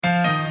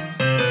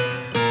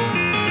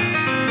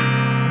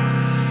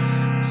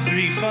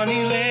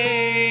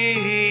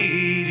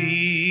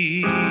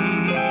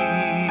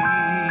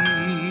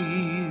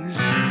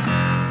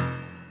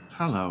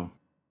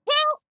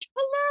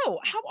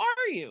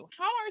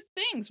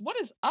things. What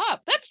is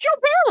up? That's Joe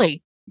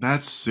Bailey.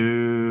 That's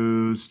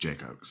Suz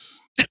Jacobs.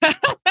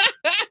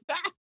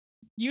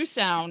 You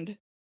sound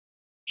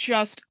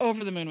just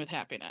over the moon with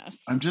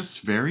happiness. I'm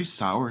just very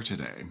sour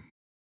today.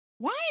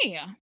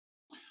 Why?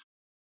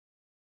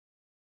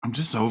 I'm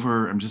just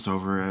over it. I'm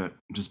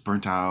just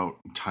burnt out,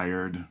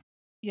 tired.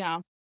 Yeah.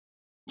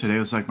 Today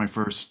was like my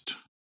first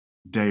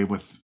day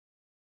with,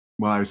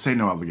 well, I would say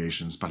no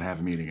obligations, but I have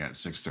a meeting at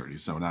 6:30,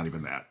 so not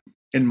even that.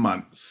 In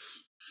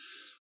months.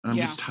 And I'm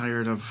just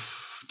tired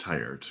of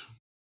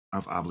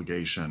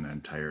obligation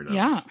and tired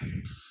of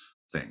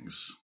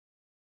things.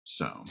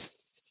 So.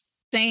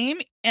 Same,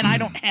 and I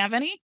don't have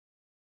any.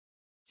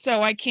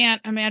 So I can't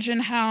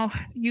imagine how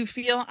you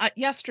feel.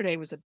 Yesterday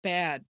was a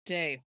bad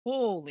day.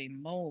 Holy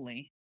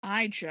moly.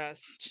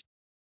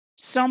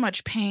 So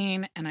much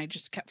pain, and I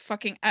just kept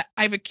fucking. I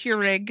have a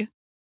Keurig,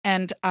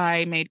 and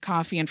I made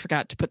coffee and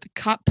forgot to put the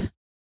cup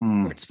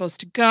where it's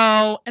supposed to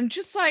go. And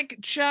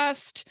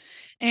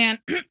and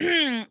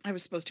I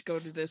was supposed to go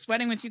to this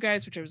wedding with you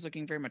guys, which I was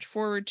looking very much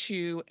forward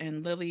to.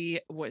 And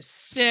Lily was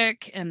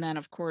sick. And then,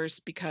 of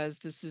course, because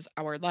this is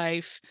our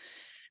life,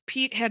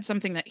 Pete had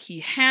something that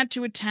he had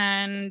to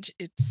attend.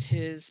 It's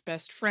his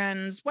best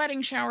friend's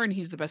wedding shower, and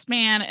he's the best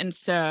man. And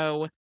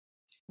so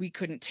we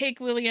couldn't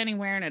take Lily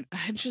anywhere. And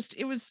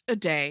it was a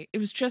day. It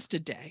was just a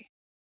day.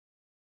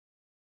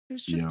 It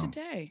was just a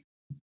day.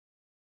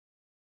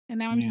 And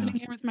now I'm sitting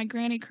here with my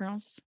granny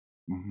curls.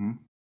 Mm-hmm.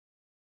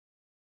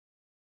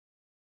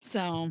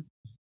 So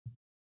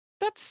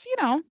that's,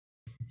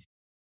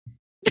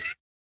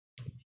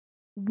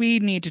 we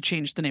need to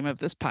change the name of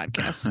this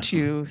podcast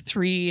to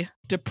 3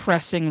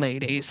 Depressing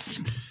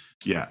Ladies.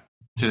 Yeah.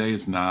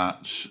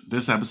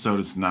 This episode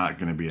is not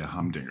going to be a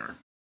humdinger.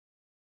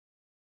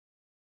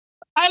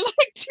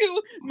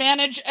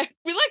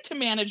 We like to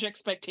manage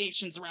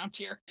expectations around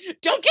here.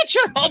 Don't get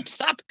your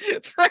hopes up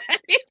for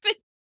anything.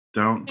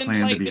 Don't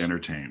plan to be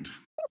entertained.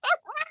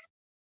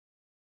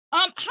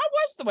 How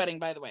was the wedding,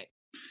 by the way?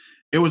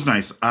 It was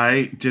nice.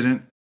 I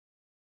didn't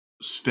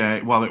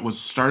stay. Well, it was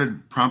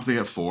started promptly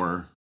at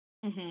 4,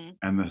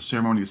 and the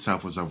ceremony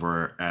itself was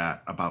over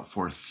at about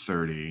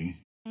 4:30.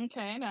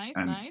 Okay,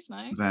 nice.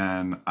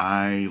 Then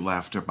I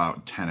left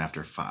about 10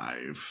 after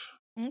 5.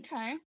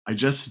 Okay. I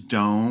just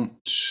don't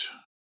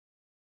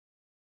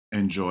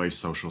enjoy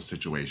social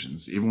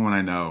situations, even when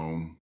I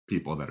know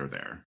people that are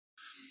there.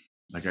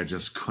 Like, I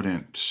just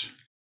couldn't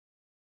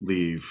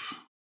leave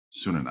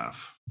soon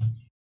enough.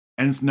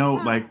 And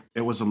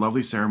it was a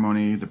lovely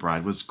ceremony. The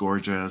bride was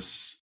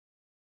gorgeous.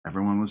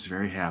 Everyone was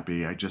very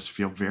happy. I just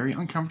feel very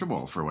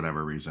uncomfortable for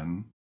whatever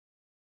reason.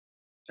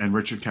 And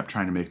Richard kept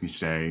trying to make me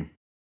stay.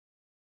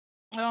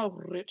 Oh,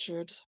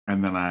 Richard.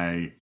 And then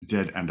I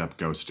did end up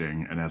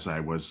ghosting. And as I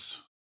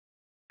was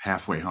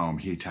halfway home,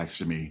 he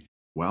texted me,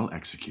 "Well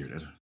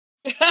executed."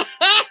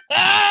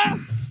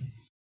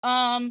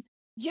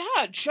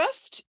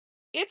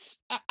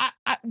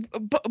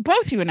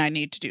 Both you and I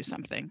need to do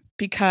something,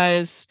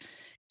 because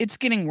it's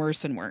getting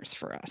worse and worse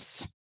for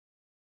us,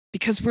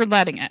 because we're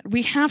letting it.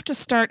 We have to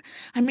start.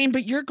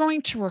 But you're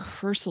going to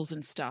rehearsals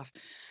and stuff.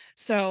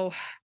 So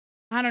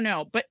I don't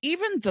know. But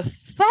even the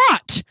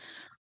thought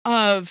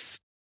of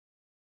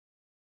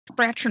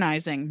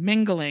fraternizing,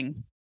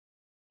 mingling,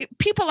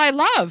 people I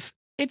love,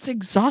 it's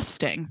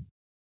exhausting,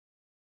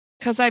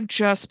 because I've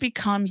just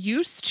become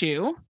used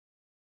to,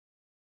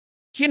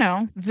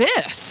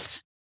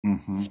 this.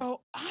 Mm-hmm.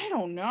 So I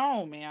don't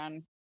know,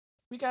 man.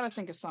 We got to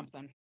think of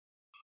something.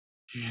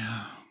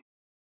 Yeah.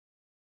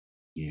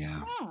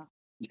 Huh.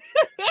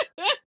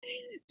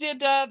 Did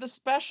the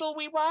special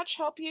we watch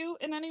help you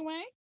in any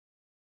way?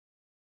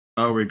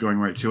 Oh, we're going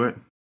right to it?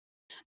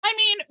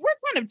 We're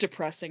kind of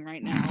depressing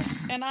right now.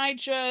 And I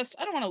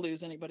don't want to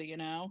lose anybody,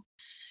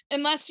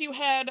 unless you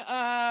had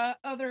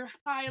other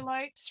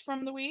highlights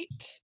from the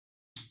week.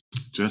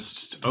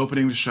 Just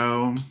opening the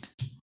show.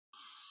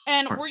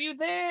 And were you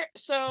there?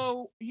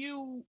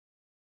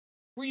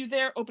 Were you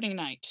there opening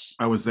night?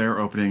 I was there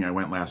opening. I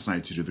went last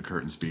night to do the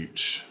curtain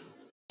speech.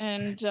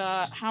 And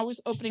how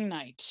was opening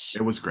night?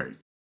 It was great.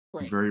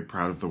 I'm very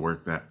proud of the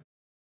work that,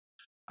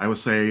 I would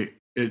say,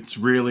 it's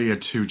really a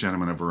 2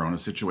 gentlemen of Verona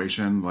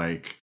situation.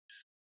 Like,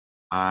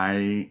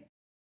 I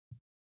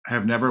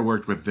have never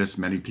worked with this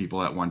many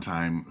people at one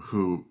time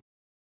who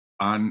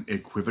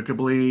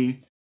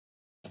unequivocally,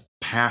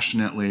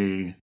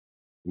 passionately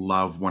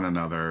love one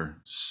another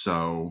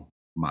so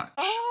much.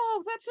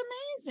 Oh, that's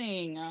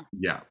amazing.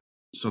 Yeah.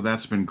 So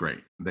that's been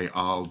great. They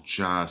all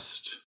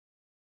just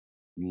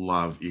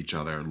love each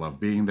other, love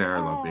being there,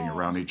 love being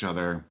around each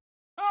other.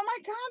 Oh my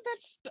God,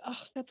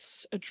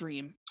 that's a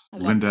dream.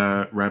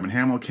 Linda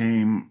Redmond-Hamill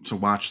came to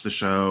watch the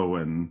show,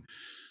 and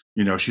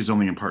she's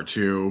only in part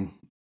 2,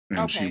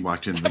 and she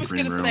walked into the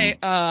green room. I was gonna say,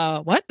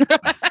 what?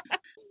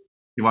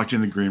 He walked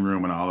in the green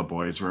room, and all the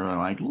boys were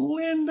like,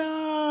 "Linda!"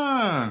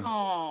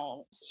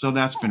 Oh, so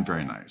that's been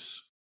very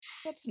nice.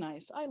 That's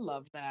nice. I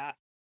love that.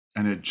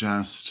 And it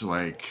just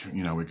we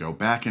go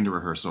back into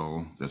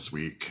rehearsal this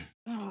week.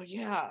 Oh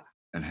yeah.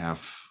 And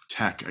have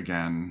tech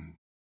again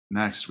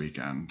next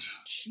weekend.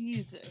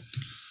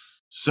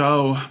 Jesus.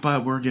 So,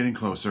 but we're getting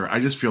closer. I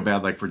just feel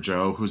bad, like for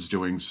Joe, who's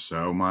doing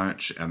so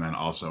much, and then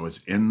also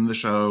is in the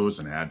shows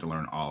and had to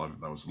learn all of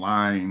those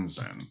lines,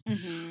 and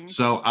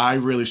so I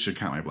really should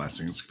count my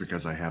blessings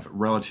because I have it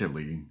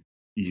relatively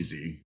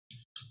easy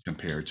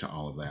compared to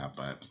all of that.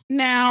 But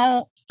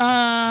now,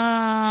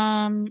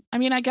 I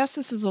mean, I guess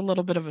this is a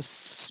little bit of a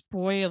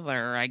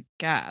spoiler, I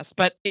guess,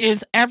 but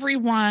is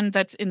everyone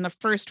that's in the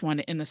first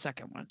one in the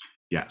second one?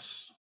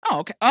 yes. Oh,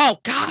 okay. Oh,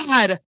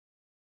 God.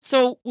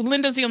 So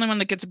Linda's the only one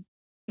that gets.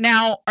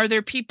 Now, are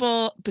there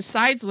people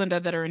besides Linda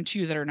that are in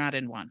 2 that are not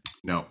in 1?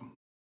 No.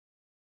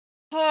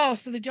 Oh,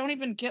 so they don't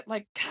even get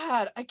like,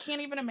 God, I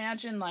can't even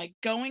imagine like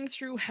going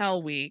through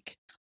Hell Week,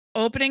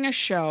 opening a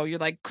show. You're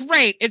like,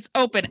 great, it's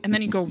open. And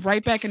then you go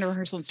right back into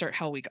rehearsal and start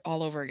Hell Week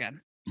all over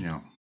again. Yeah.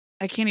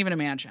 I can't even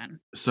imagine.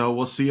 So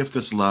we'll see if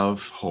this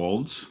love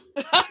holds.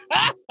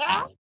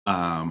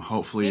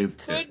 Hopefully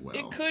it will.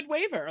 It could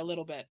waver a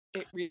little bit.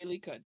 It really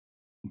could.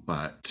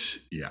 But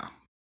yeah.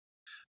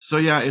 So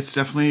yeah, it's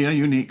definitely a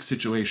unique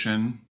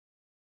situation.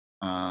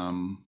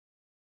 But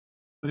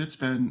it's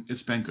been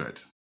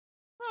good.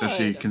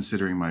 Especially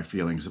considering my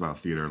feelings about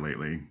theater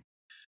lately.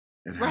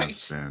 It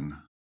has been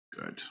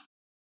good.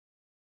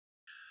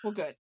 Well,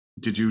 good.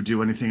 Did you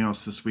do anything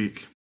else this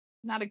week?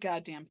 Not a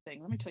goddamn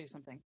thing. Let me tell you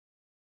something.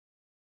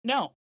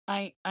 No,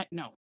 this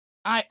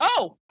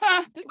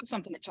is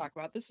something to talk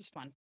about. This is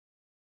fun.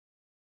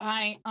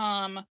 I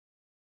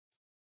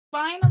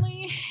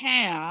finally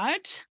had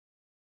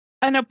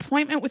an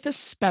appointment with a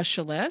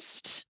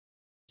specialist.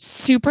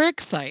 Super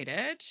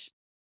excited.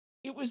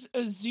 It was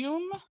a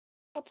Zoom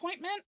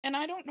appointment, and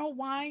I don't know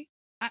why.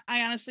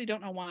 I honestly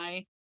don't know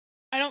why.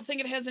 I don't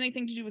think it has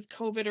anything to do with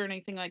COVID or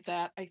anything like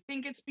that. I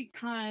think it's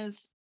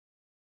because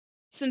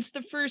since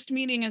the first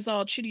meeting is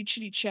all chitty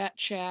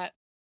chat,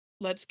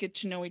 let's get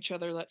to know each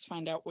other, let's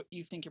find out what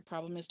you think your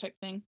problem is type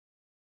thing.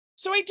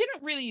 So I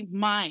didn't really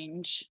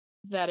mind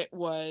that it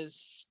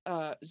was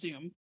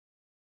Zoom.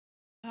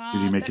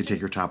 Did he make you take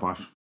your top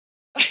off?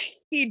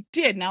 He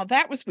did. Now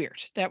that was weird.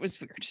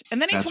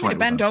 And then he told me to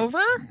bend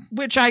over,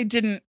 which I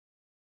didn't.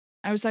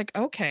 I was like,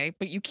 okay,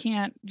 but you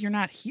can't, you're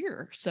not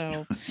here.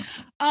 So,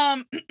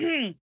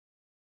 and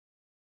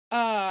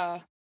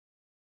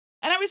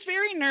I was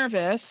very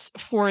nervous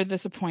for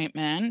this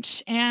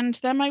appointment, and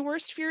then my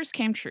worst fears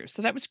came true.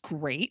 So that was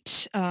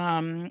great.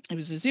 It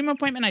was a Zoom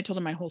appointment. I told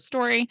him my whole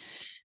story.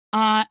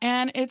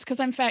 And it's because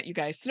I'm fat, you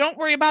guys. So don't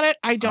worry about it.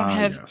 I don't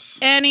have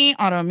any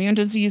autoimmune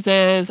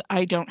diseases.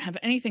 I don't have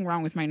anything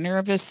wrong with my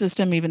nervous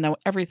system, even though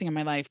everything in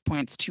my life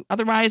points to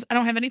otherwise. I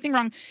don't have anything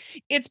wrong.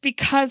 It's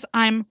because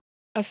I'm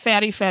a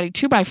fatty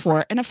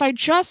 2x4. And if I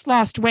just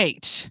lost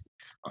weight,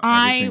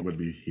 everything would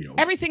be healed.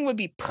 Everything would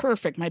be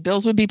perfect. My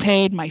bills would be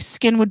paid. My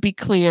skin would be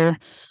clear.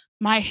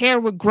 My hair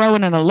would grow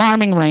at an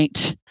alarming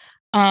rate.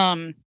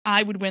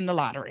 I would win the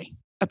lottery,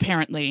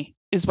 apparently,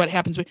 is what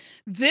happens with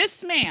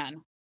this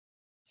man.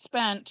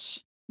 Spent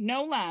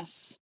no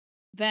less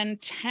than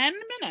 10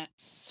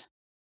 minutes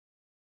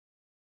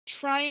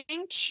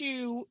trying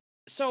to,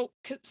 so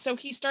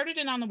he started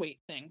in on the weight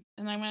thing,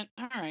 and I went,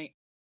 all right.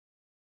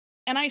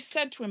 And I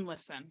said to him,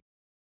 listen,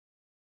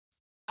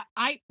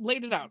 I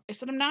laid it out. I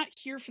said, I'm not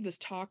here for this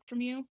talk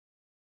from you.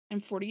 I'm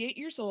 48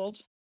 years old.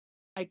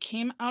 I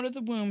came out of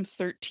the womb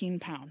 13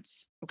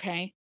 pounds.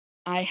 Okay.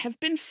 I have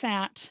been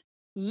fat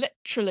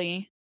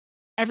literally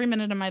every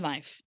minute of my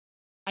life.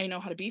 I know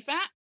how to be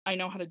fat. I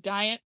know how to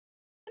diet.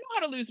 I know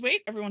how to lose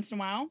weight every once in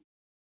a while,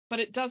 but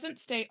it doesn't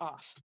stay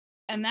off.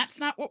 And that's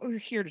not what we're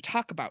here to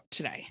talk about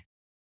today.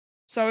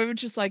 So I would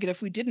just like it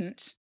if we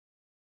didn't,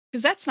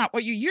 because that's not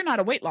what you're not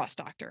a weight loss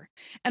doctor.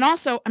 And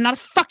also, I'm not a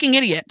fucking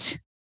idiot.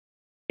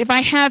 If I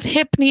have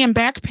hip, knee, and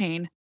back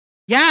pain,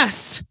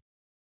 yes,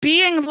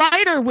 being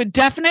lighter would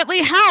definitely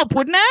help,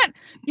 wouldn't it?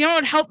 You know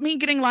what would help me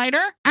getting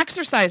lighter?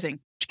 Exercising,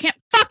 which you can't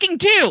fucking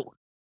do.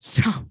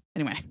 So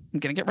anyway, I'm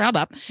going to get riled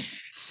up.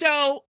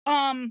 So,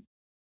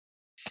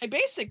 I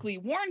basically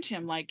warned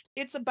him, like,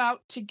 it's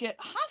about to get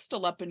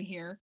hostile up in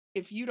here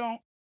if you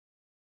don't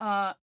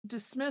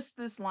dismiss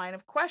this line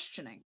of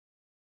questioning.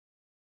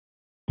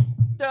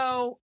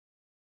 So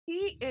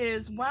he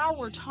is, while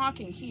we're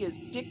talking, he is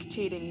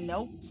dictating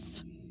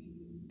notes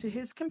to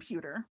his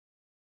computer.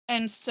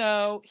 And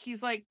so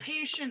he's like,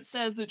 patient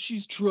says that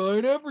she's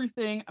tried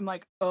everything. I'm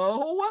like,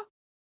 oh,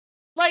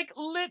 like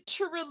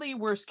literally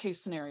worst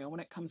case scenario when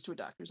it comes to a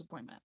doctor's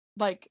appointment.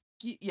 Like,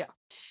 yeah.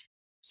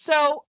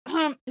 So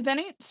then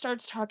he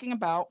starts talking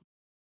about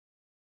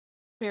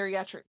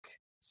bariatric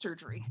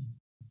surgery.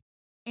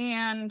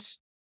 And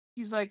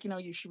he's like,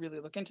 you should really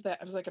look into that.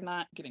 I was like, I'm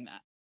not getting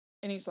that.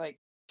 And he's like,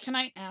 can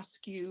I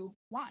ask you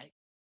why?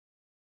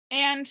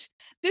 And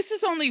this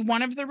is only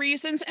one of the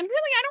reasons. And really,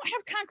 I don't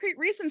have concrete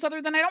reasons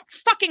other than I don't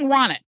fucking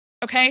want it.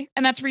 Okay.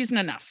 And that's reason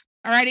enough.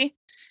 All righty.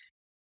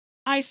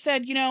 I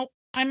said,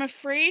 I'm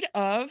afraid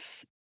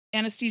of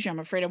anesthesia. I'm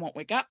afraid I won't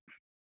wake up.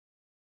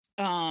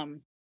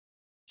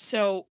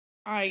 So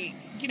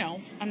I'm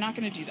not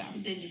going to do that.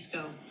 They just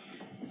go.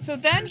 So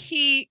then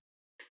he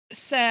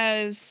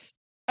says,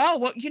 oh,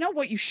 well, you know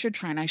what you should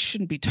try, and I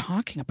shouldn't be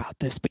talking about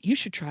this, but you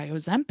should try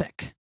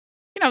Ozempic.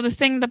 the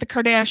thing that the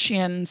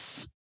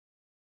Kardashians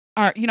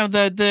are,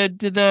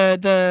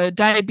 the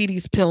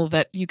diabetes pill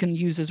that you can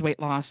use as weight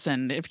loss.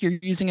 And if you're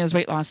using it as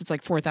weight loss, it's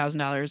like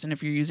 $4,000. And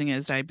if you're using it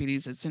as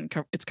diabetes,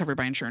 it's covered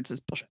by insurance.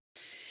 It's bullshit.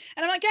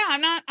 And I'm like,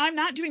 yeah, I'm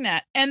not doing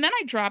that. And then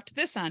I dropped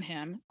this on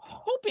him,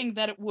 hoping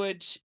that it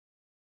would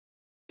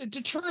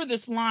deter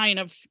this line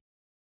of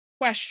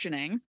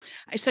questioning.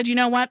 I said, you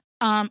know what?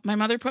 My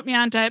mother put me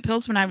on diet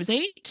pills when I was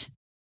 8.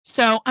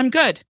 So I'm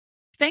good.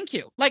 Thank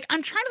you. Like,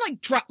 I'm trying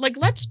to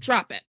let's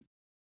drop it.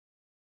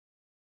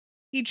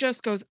 He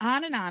just goes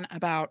on and on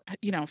about,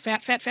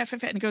 fat.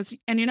 And he goes,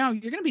 and you're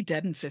going to be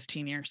dead in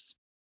 15 years.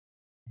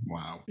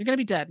 Wow. You're going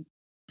to be dead.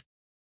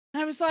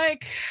 And I was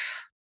like,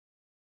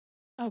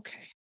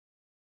 okay.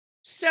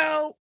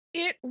 So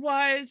it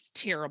was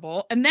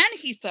terrible. And then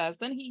he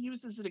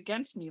uses it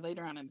against me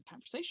later on in the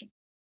conversation.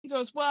 He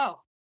goes,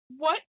 well,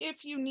 what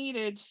if you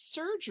needed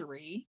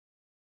surgery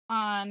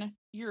on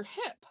your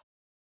hip?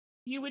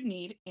 You would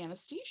need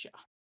anesthesia.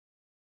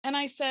 And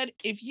I said,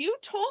 if you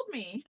told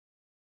me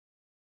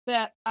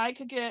that I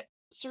could get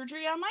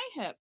surgery on my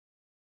hip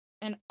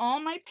and all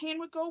my pain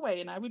would go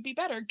away and I would be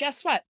better,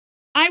 guess what?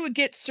 I would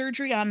get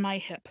surgery on my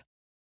hip.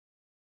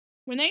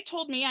 When they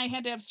told me I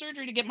had to have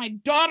surgery to get my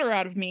daughter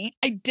out of me,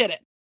 I did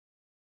it.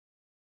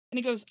 And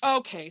he goes,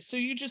 okay, so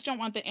you just don't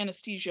want the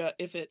anesthesia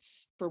if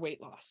it's for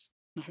weight loss.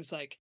 And I was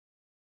like,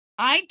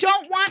 I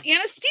don't want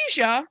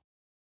anesthesia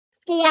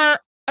for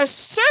a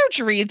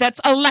surgery that's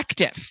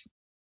elective.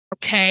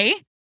 Okay?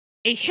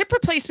 A hip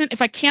replacement,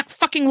 if I can't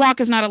fucking walk,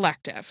 is not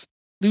elective.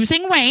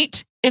 Losing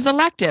weight is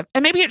elective.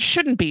 And maybe it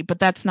shouldn't be, but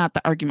that's not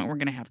the argument we're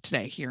going to have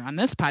today here on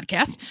this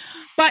podcast.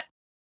 But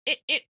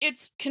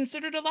it's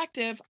considered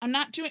elective. I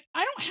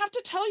don't have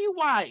to tell you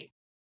why.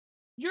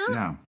 You're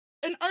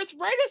an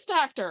arthritis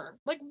doctor.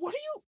 Like, what are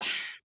you?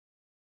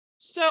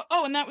 So,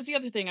 and that was the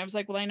other thing. I was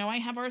like, well, I know I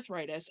have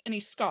arthritis. And he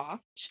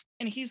scoffed.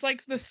 And he's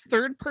like the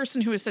third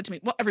person who has said to me,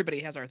 well, everybody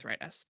has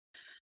arthritis.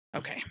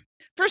 Okay.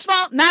 First of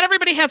all, not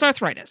everybody has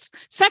arthritis.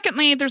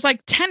 Secondly, there's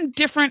like 10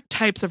 different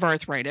types of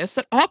arthritis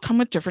that all come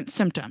with different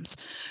symptoms.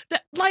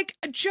 That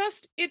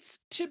it's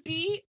to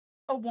be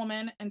a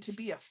woman and to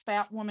be a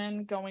fat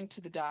woman going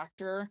to the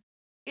doctor.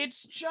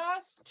 It's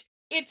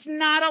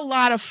not a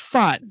lot of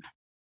fun.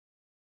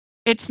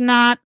 It's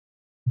not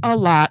a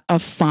lot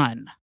of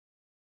fun.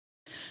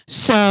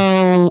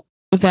 So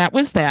that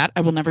was that.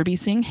 I will never be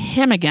seeing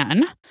him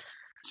again.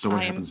 So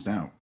what happens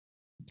now?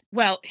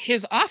 Well,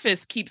 his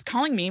office keeps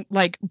calling me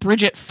like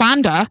Bridget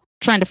Fonda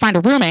trying to find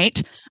a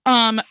roommate.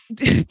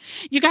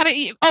 You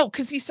gotta,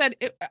 because he said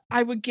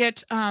I would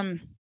get,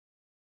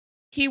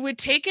 he would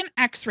take an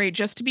x-ray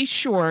just to be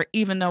sure,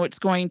 even though it's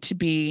going to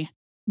be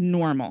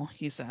normal,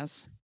 he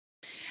says.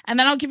 And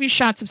then I'll give you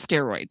shots of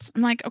steroids.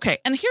 I'm like, okay.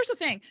 And here's the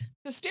thing.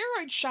 The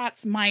steroid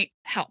shots might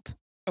help.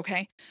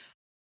 Okay.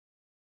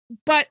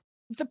 But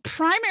the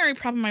primary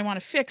problem I want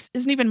to fix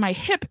isn't even my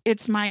hip.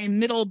 It's my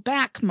middle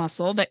back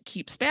muscle that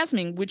keeps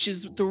spasming, which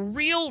is the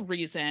real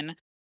reason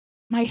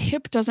my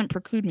hip doesn't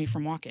preclude me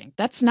from walking.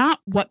 That's not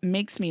what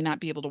makes me not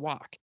be able to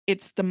walk.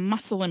 It's the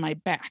muscle in my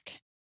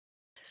back.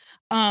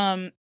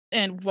 And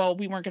well,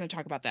 we weren't going to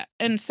talk about that.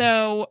 And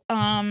so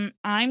I'm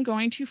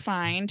going to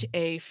find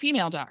a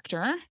female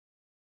doctor.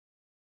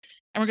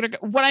 And we're going to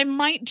go. What I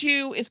might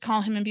do is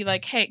call him and be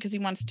like, hey, because he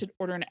wants to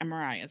order an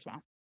MRI as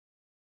well.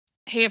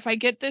 Hey, if I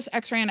get this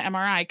x-ray and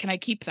MRI, can I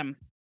keep them?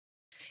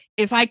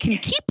 If I can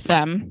keep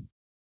them,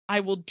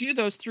 I will do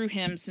those through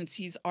him since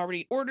he's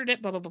already ordered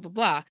it, blah, blah, blah, blah,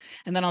 blah.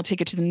 And then I'll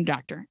take it to the new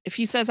doctor. If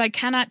he says I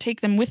cannot take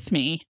them with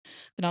me,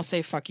 then I'll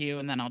say, fuck you.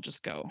 And then I'll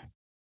just go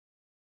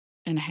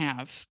and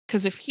have.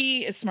 Because if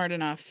he is smart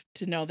enough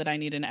to know that I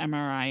need an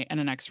MRI and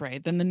an x-ray,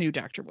 then the new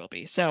doctor will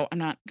be. So I'm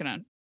not going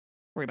to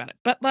worry about it.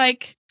 But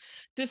like,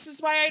 this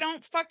is why I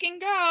don't fucking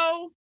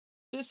go.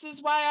 This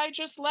is why I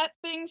just let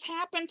things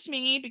happen to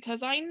me,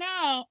 because I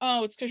know,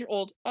 it's because you're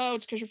old. Oh,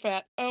 it's because you're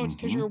fat. Oh, it's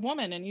because you're a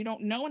woman and you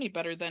don't know any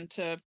better than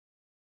to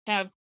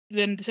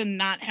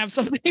not have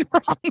something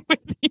wrong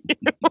with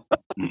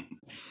you.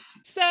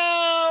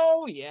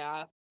 So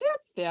yeah,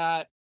 that's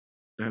that.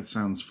 That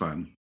sounds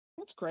fun.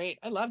 That's great.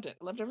 I loved it.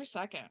 I loved every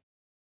second.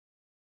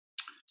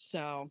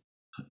 So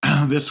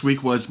this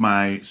week was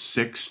my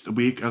 6th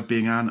week of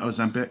being on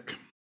Ozempic.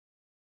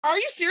 Are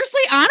you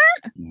seriously on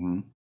it? Mm-hmm.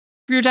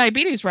 For your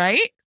diabetes,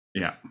 right?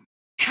 Yeah.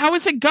 How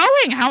is it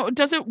going? How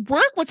does it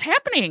work? What's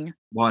happening?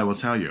 Well, I will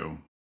tell you.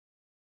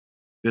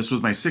 This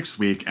was my 6th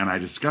week, and I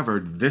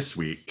discovered this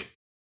week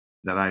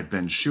that I've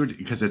been shooting,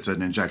 because it's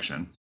an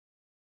injection.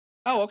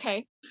 Oh,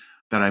 okay.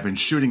 That I've been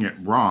shooting it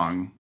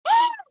wrong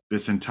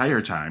this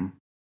entire time.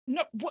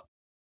 No, what?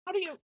 How do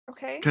you?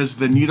 Okay. Because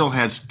the needle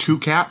has 2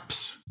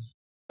 caps.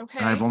 Okay.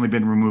 And I've only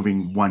been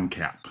removing 1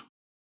 cap.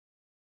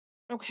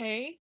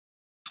 Okay.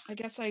 I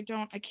guess I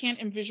can't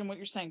envision what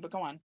you're saying, but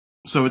go on.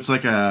 So it's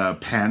like a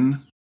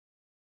pen.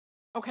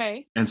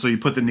 Okay. And so you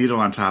put the needle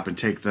on top and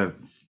take the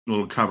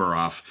little cover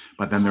off,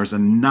 but then there's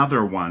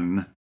another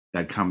one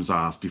that comes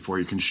off before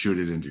you can shoot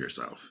it into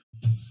yourself.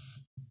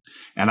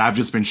 And I've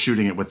just been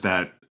shooting it with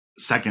that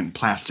second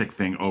plastic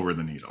thing over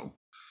the needle.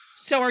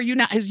 So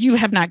you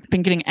have not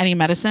been getting any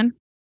medicine?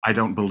 I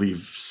don't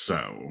believe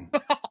so.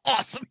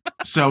 Awesome.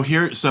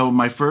 So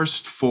my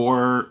first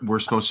 4 were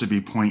supposed to be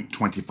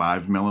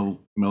 0.25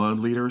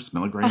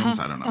 milligrams.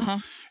 I don't know.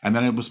 And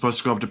then it was supposed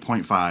to go up to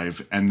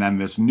 0.5. And then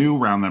this new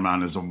round I'm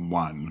on is a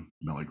 1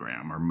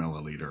 milligram or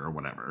milliliter or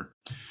whatever.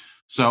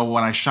 So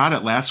when I shot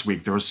it last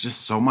week, there was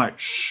just so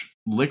much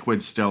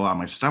liquid still on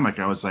my stomach.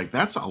 I was like,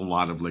 that's a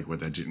lot of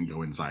liquid that didn't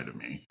go inside of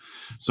me.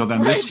 So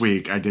then this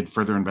week I did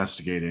further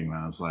investigating and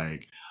I was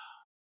like,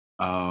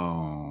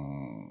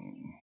 oh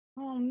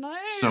no.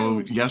 So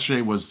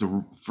yesterday was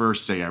the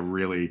first day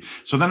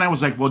so then I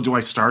was like, well, do I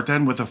start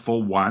then with a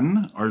full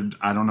 1 or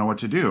I don't know what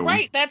to do?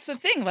 Right. That's the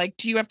thing. Like,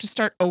 do you have to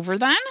start over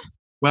then?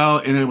 Well,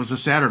 and it was a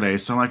Saturday.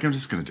 So I'm like, I'm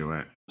just going to do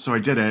it. So I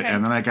did it.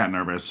 And then I got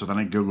nervous. So then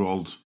I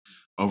Googled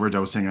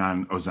overdosing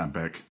on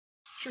Ozempic.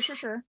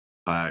 Sure.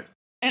 But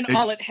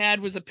all it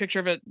had was a picture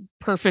of a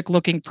perfect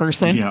looking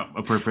person. Yeah.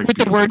 A perfect. With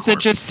the words that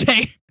just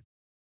say,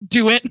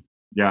 do it.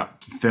 Yeah.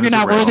 You're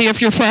not worthy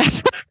if you're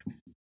fat.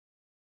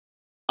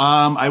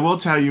 I will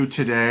tell you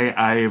today,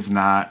 I've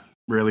not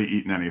really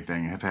eaten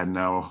anything. I've had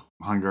no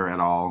hunger at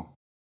all.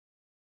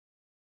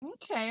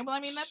 Okay. Well, I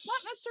mean, that's not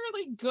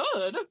necessarily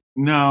good.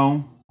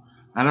 No,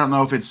 I don't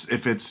know if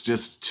it's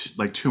just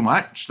like too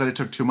much, that it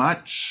took too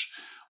much,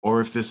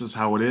 or if this is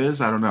how it is.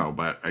 I don't know,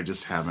 but I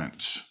just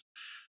haven't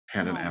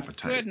had an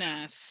appetite.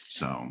 Goodness.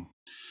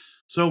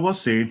 So we'll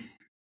see.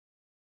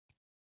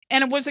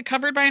 And was it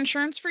covered by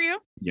insurance for you?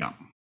 Yeah.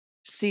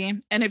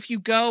 See, and if you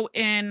go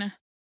in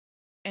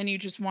and you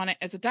just want it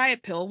as a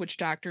diet pill, which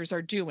doctors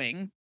are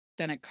doing,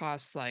 then it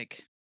costs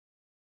like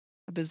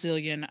a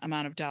bazillion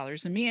amount of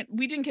dollars. And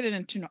we didn't get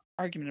into an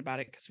argument about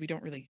it because we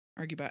don't really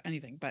argue about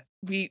anything, but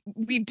we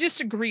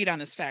disagreed on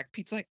this fact.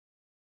 Pete's like,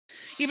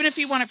 even if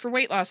you want it for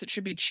weight loss, it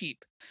should be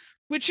cheap,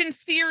 which in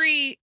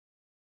theory,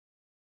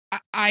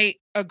 I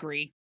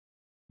agree.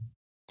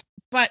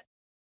 But,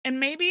 and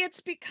maybe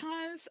it's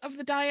because of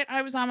the diet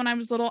I was on when I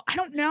was little. I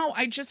don't know.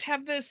 I just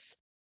have this,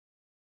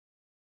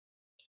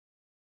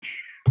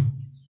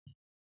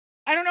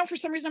 I don't know, for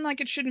some reason I'm like,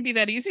 it shouldn't be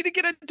that easy to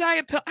get a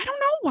diet pill. I don't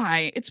know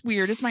why. It's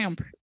weird. It's my own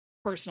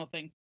personal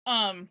thing.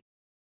 Hold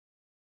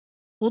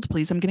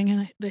please, I'm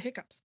getting the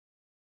hiccups.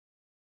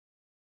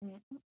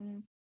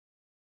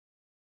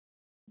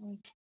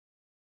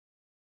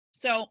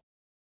 So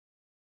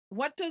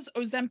what does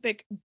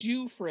Ozempic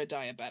do for a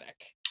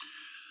diabetic?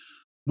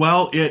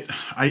 Well,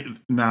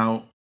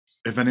 now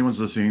if anyone's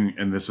listening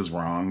and this is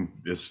wrong,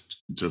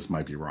 this just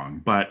might be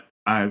wrong, but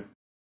I've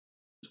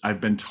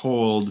been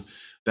told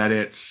that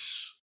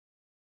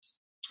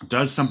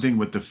does something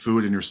with the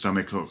food in your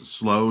stomach,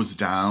 slows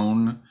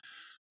down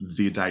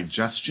the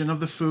digestion of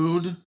the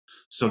food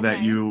so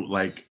that you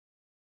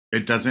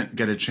it doesn't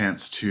get a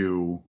chance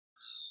to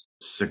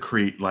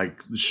secrete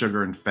like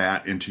sugar and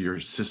fat into your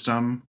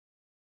system.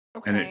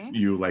 Okay. And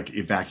you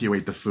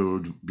evacuate the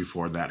food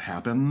before that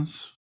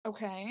happens.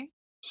 Okay.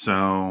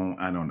 So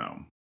I don't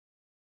know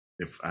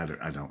if I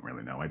don't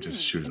really know. I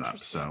just shoot it up.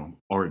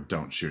 Or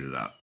don't shoot it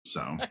up.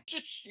 So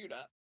just shoot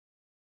up.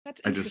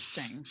 That's I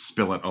interesting. just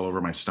spill it all over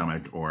my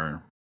stomach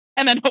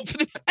and then hope for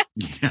the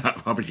best. Yeah,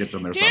 hope it gets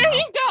in there somehow. There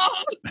you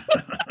go.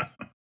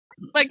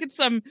 Like it's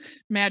some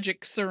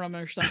magic serum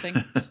or something.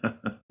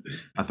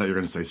 I thought you were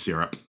going to say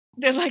syrup.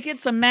 They're like,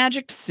 it's a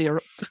magic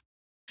syrup.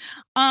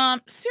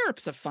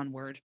 Syrup's a fun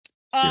word.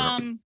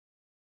 Syrup.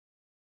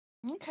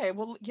 Okay,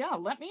 well, yeah,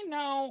 let me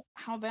know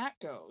how that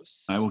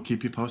goes. I will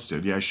keep you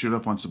posted. Yeah, I shoot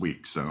up once a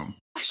week, so.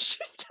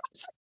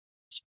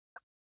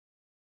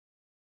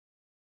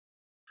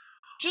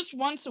 Just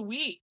once a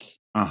week.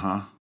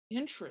 Uh-huh.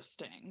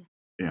 Interesting.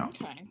 Yeah.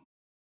 Okay.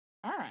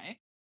 All right.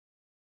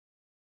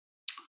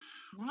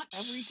 Not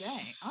every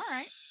day. All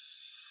right.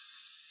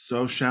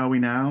 So shall we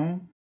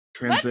now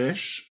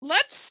transition?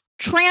 Let's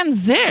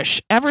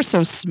transition ever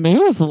so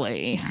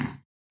smoothly.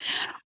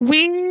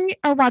 We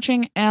are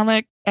watching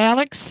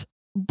Alex.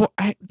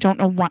 I don't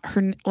know what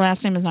her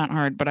last name is. Not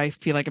hard, but I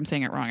feel like I'm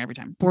saying it wrong every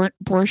time.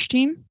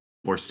 Borstein.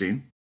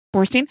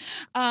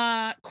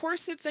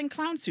 Corsets and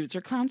Clown Suits,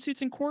 or Clown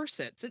Suits and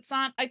Corsets. It's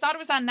on. I thought it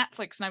was on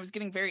Netflix, and I was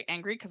getting very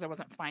angry because I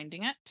wasn't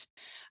finding it.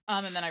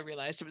 And then I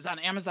realized it was on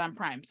Amazon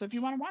Prime. So if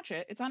you want to watch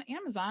it, it's on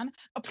Amazon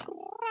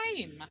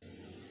Prime.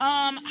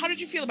 How did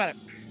you feel about it?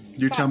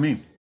 You tell me.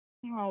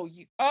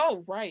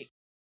 Oh, right.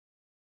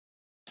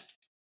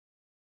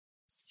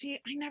 See,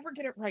 I never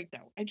get it right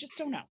though. I just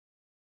don't know.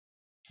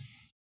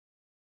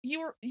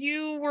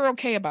 You were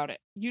okay about it.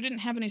 You didn't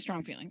have any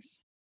strong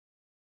feelings.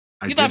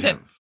 You loved it.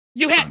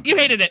 You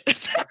hated it.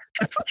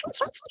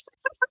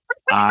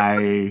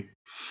 I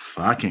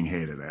fucking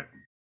hated it.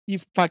 You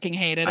fucking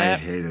hated it. I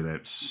hated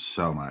it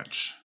so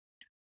much.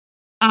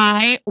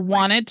 I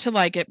wanted to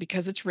like it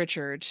because it's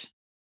Richard.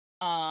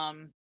 I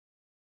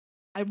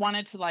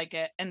wanted to like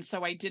it, and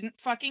so I didn't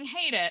fucking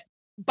hate it,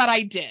 but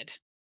I did.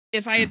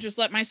 If I had just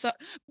let myself,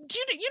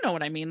 you know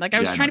what I mean? Like I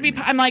was trying to be,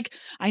 I'm like,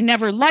 I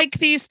never like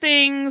these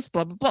things,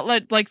 blah, blah, blah.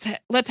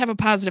 Let's have a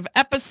positive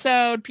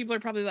episode. People are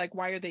probably like,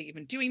 why are they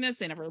even doing this?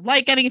 They never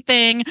like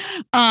anything.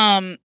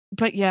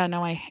 but yeah,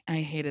 no, I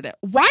hated it.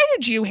 Why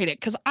did you hate it?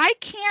 Because I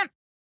can't,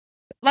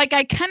 like,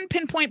 I can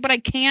pinpoint, but I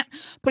can't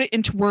put it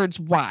into words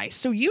why.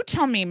 So you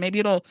tell me, maybe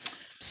it'll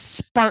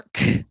spark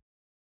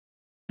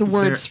the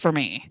words for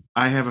me.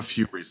 I have a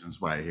few reasons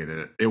why I hated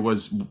it. It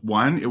was,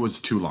 one, it was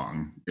too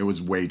long. It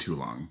was way too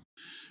long.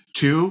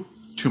 Two,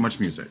 too much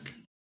music.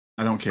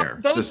 I don't care.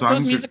 Those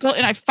musical,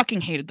 and I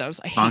fucking hated those.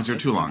 I hate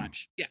those so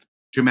much. Yeah.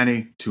 Too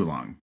many, too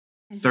long.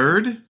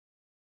 Third,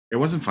 it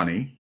wasn't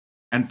funny.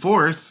 And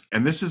fourth,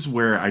 and this is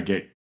where I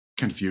get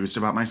confused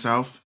about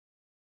myself,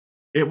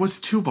 it was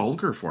too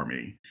vulgar for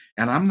me.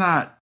 And I'm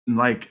not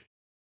like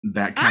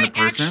that kind of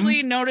person. I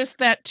actually noticed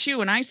that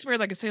too. And I swear,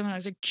 like I said, I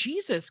was like,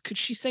 Jesus, could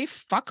she say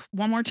fuck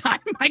one more time?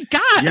 My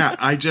God. Yeah,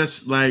 I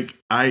just like,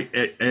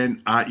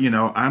 you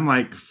know, I'm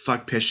like,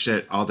 fuck, piss,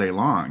 shit all day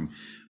long.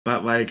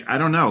 But like, I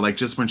don't know, like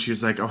just when she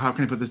was like, oh, how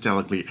can I put this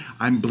delicately?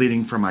 I'm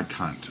bleeding from my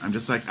cunt. I'm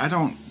just like, I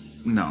don't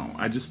know.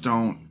 I just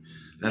don't.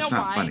 That's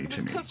not funny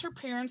to me. Because her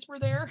parents were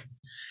there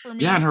for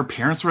me. Yeah, and her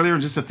parents were there,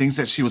 and just the things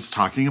that she was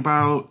talking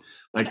about.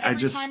 Like, and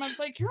every time I was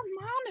like, your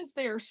mom is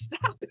there.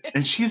 Stop it.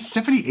 And she's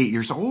 78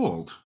 years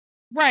old.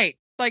 Right.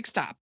 Like,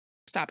 stop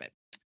it.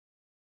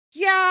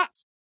 Yeah,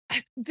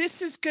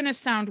 this is going to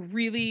sound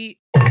really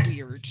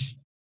weird.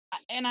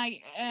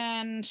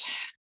 And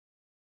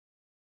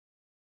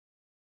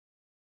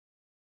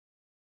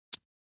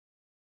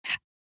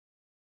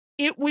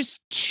it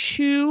was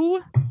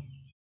too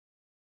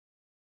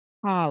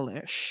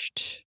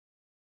polished.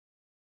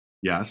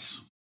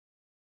 Yes.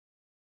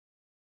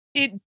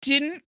 It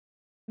didn't,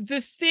 the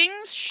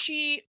things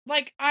she,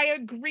 like, I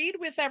agreed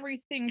with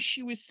everything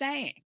she was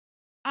saying.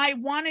 I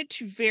wanted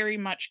to very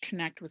much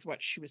connect with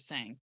what she was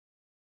saying,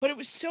 but it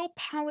was so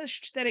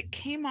polished that it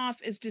came off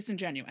as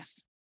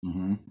disingenuous.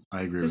 Mm-hmm.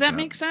 I agree. Does that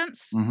make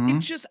sense? Mm-hmm.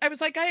 I was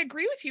like, I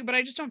agree with you, but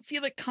I just don't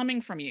feel it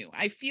coming from you.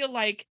 I feel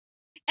like,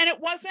 and it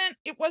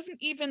wasn't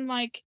even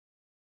like,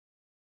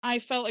 I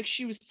felt like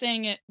she was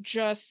saying it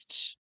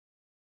just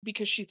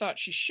because she thought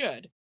she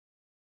should.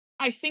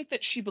 I think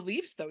that she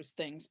believes those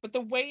things, but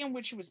the way in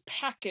which it was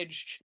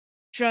packaged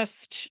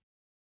just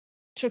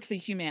took the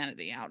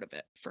humanity out of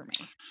it for me.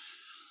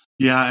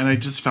 Yeah, and I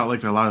just felt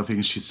like a lot of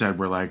things she said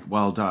were like,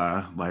 well,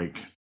 duh,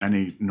 like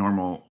any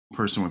normal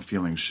person with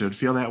feelings should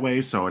feel that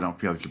way, so I don't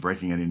feel like you're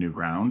breaking any new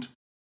ground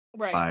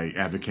by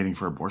advocating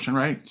for abortion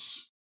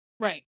rights.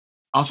 Right.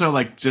 Also,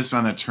 like, just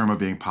on that term of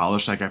being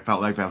polished, like, I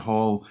felt like that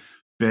whole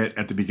bit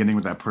at the beginning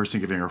with that person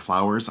giving her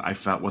flowers, I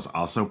felt was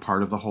also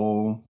part of the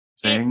whole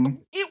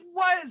thing.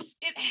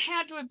 It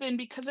had to have been,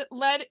 because it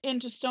led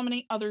into so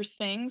many other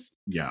things.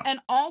 Yeah. And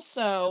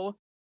also,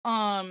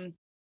 because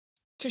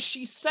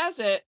she says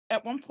it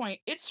at one point,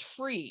 it's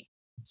free.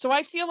 So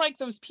I feel like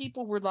those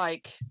people were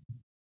like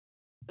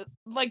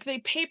they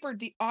papered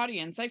the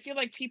audience. I feel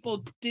like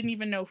people didn't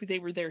even know who they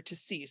were there to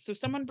see. So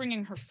someone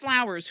bringing her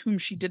flowers whom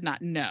she did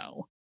not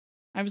know,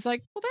 I was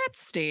like, well,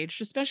 that's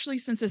staged, especially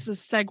since this is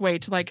a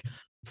segue to like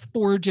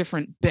 4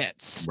 different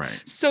bits.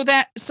 Right. So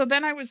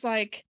then I was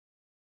like,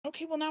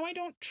 okay, well, now I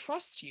don't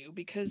trust you,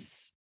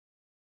 because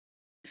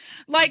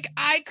like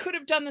I could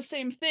have done the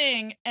same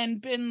thing and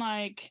been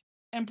like,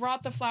 and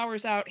brought the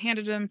flowers out,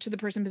 handed them to the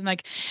person, been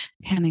like,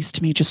 hand these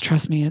to me, just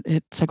trust me,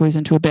 it segues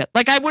into a bit.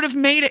 Like, I would have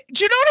made it.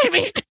 Do you know what I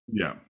mean?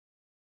 Yeah.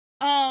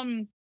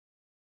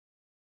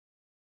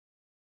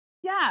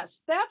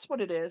 Yes, that's what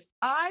it is.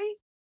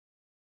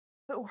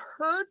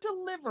 Her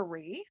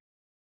delivery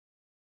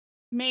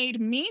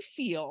made me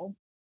feel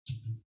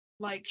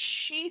like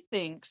she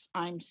thinks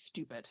I'm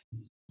stupid.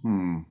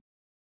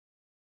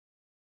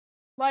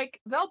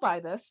 Like, they'll buy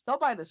this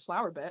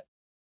flower bit.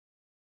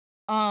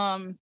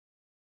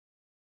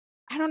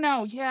 I don't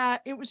know. Yeah,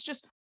 it was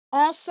just,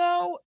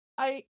 also,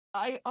 I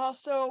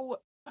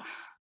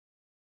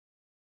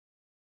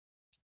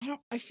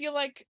feel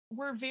like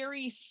we're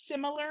very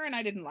similar, and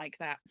I didn't like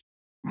that.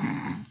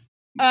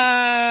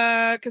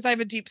 Because I have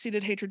a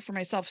deep-seated hatred for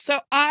myself. So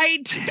I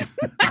did.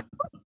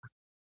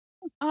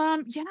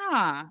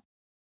 Yeah.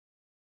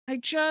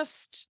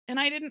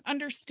 I didn't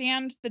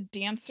understand the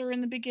dancer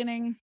in the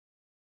beginning.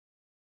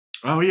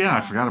 Oh yeah,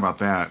 I forgot about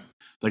that.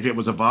 Like, it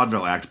was a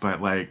vaudeville act,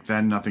 but like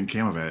then nothing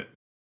came of it.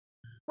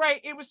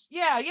 Right. It was,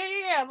 yeah.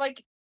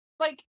 Like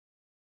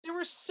there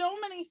were so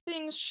many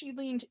things she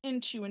leaned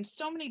into and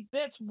so many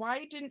bits.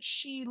 Why didn't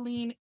she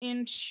lean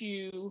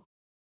into,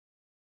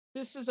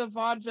 this is a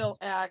vaudeville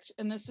act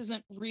and this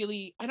isn't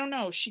really, I don't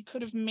know. She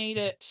could have made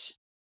it,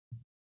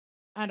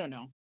 I don't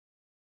know.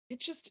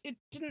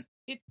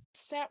 It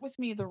sat with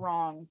me the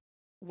wrong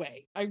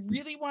way. I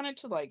really wanted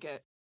to like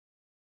it,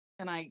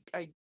 and I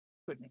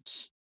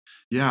couldn't.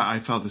 Yeah, I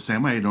felt the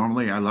same way.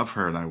 Normally, I love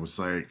her, and I was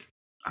like,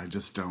 I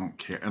just don't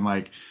care. And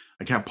like,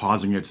 I kept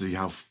pausing it to see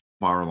how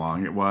far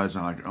along it was.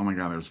 And I'm like, oh my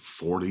God, there's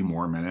 40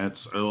 more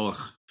minutes. Ugh.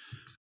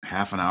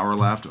 Half an hour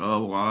left.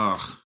 Oh,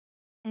 ugh.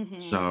 Mm-hmm.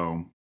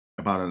 So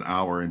about an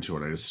hour into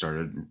it, I just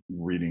started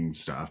reading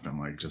stuff and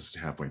like just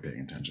halfway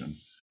paying attention.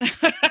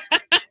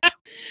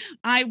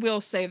 I will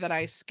say that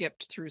I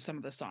skipped through some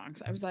of the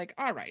songs. I was like,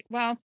 all right,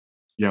 well.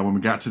 Yeah, when we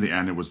got to the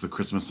end, it was the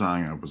Christmas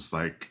song. I was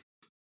like,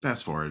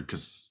 fast forward,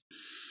 because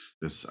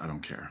this, I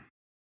don't care.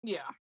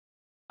 Yeah.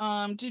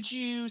 Did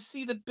you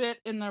see the bit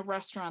in the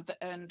restaurant,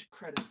 the end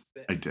credits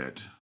bit? I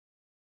did.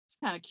 It's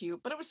kind of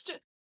cute, but it was still,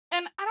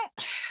 and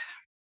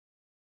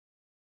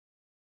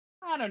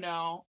I don't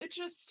know. It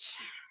just,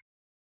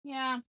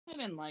 yeah, I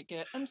didn't like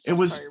it. I'm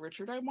so sorry,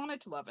 Richard. I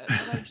wanted to love it,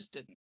 but I just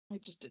didn't.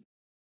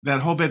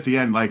 That whole bit at the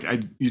end, like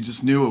you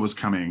just knew it was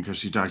coming because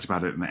she talked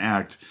about it in the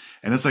act,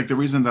 and it's like the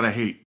reason that I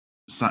hate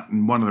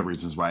one of the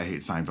reasons why I hate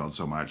Seinfeld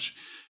so much,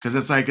 because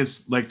it's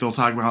like they'll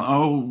talk about,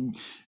 oh,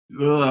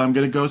 I'm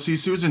gonna go see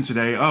Susan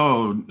today.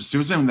 Oh,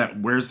 Susan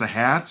that wears the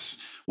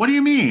hats. What do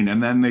you mean?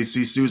 And then they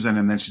see Susan,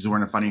 and then she's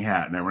wearing a funny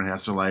hat, and everyone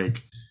has to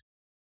like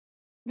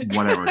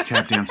whatever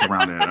tap dance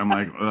around it. I'm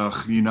like,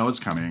 ugh, you know it's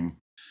coming.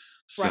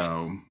 So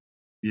Right.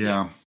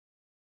 yeah,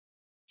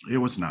 it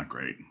was not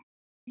great.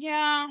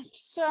 Yeah,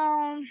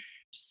 so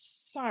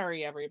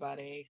sorry,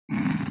 everybody.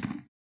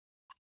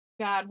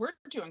 God, we're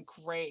doing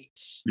great.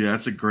 Yeah,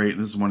 this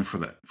is one for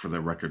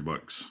the record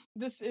books.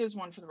 This is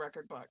one for the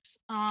record books.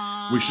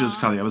 We should just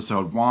call the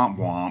episode Womp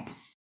Womp.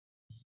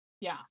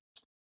 Yeah.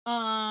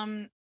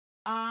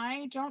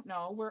 I don't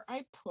know where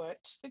I put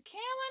the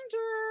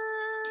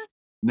calendar.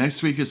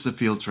 Next week is the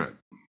field trip.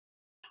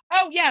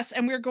 Oh, yes,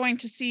 and we're going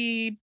to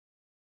see.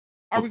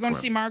 Are we going to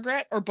see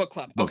Margaret or book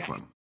club? Book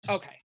club.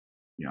 Okay.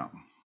 Yeah.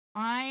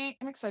 I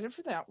am excited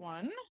for that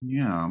one.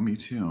 Yeah, me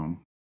too.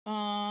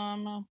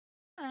 All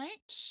right.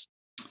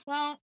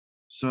 Well.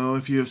 So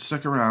if you have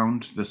stuck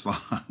around this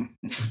long,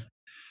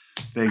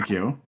 thank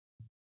you.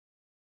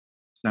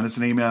 Send us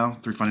an email,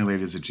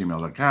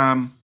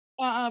 3funnyladies@gmail.com.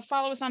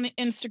 Follow us on the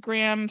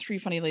Instagram, 3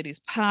 Funny Ladies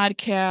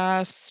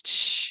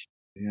Podcast.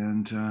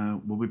 And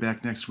we'll be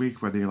back next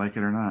week, whether you like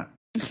it or not.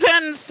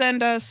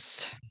 Send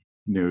us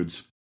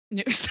nudes.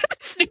 Nudes.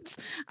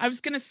 I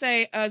was gonna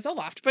say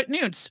Zoloft, but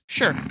nudes,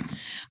 sure.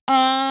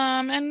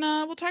 And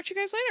we'll talk to you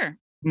guys later.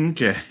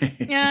 Okay.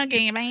 Yeah.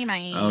 Okay.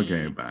 Bye.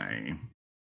 Okay. Bye.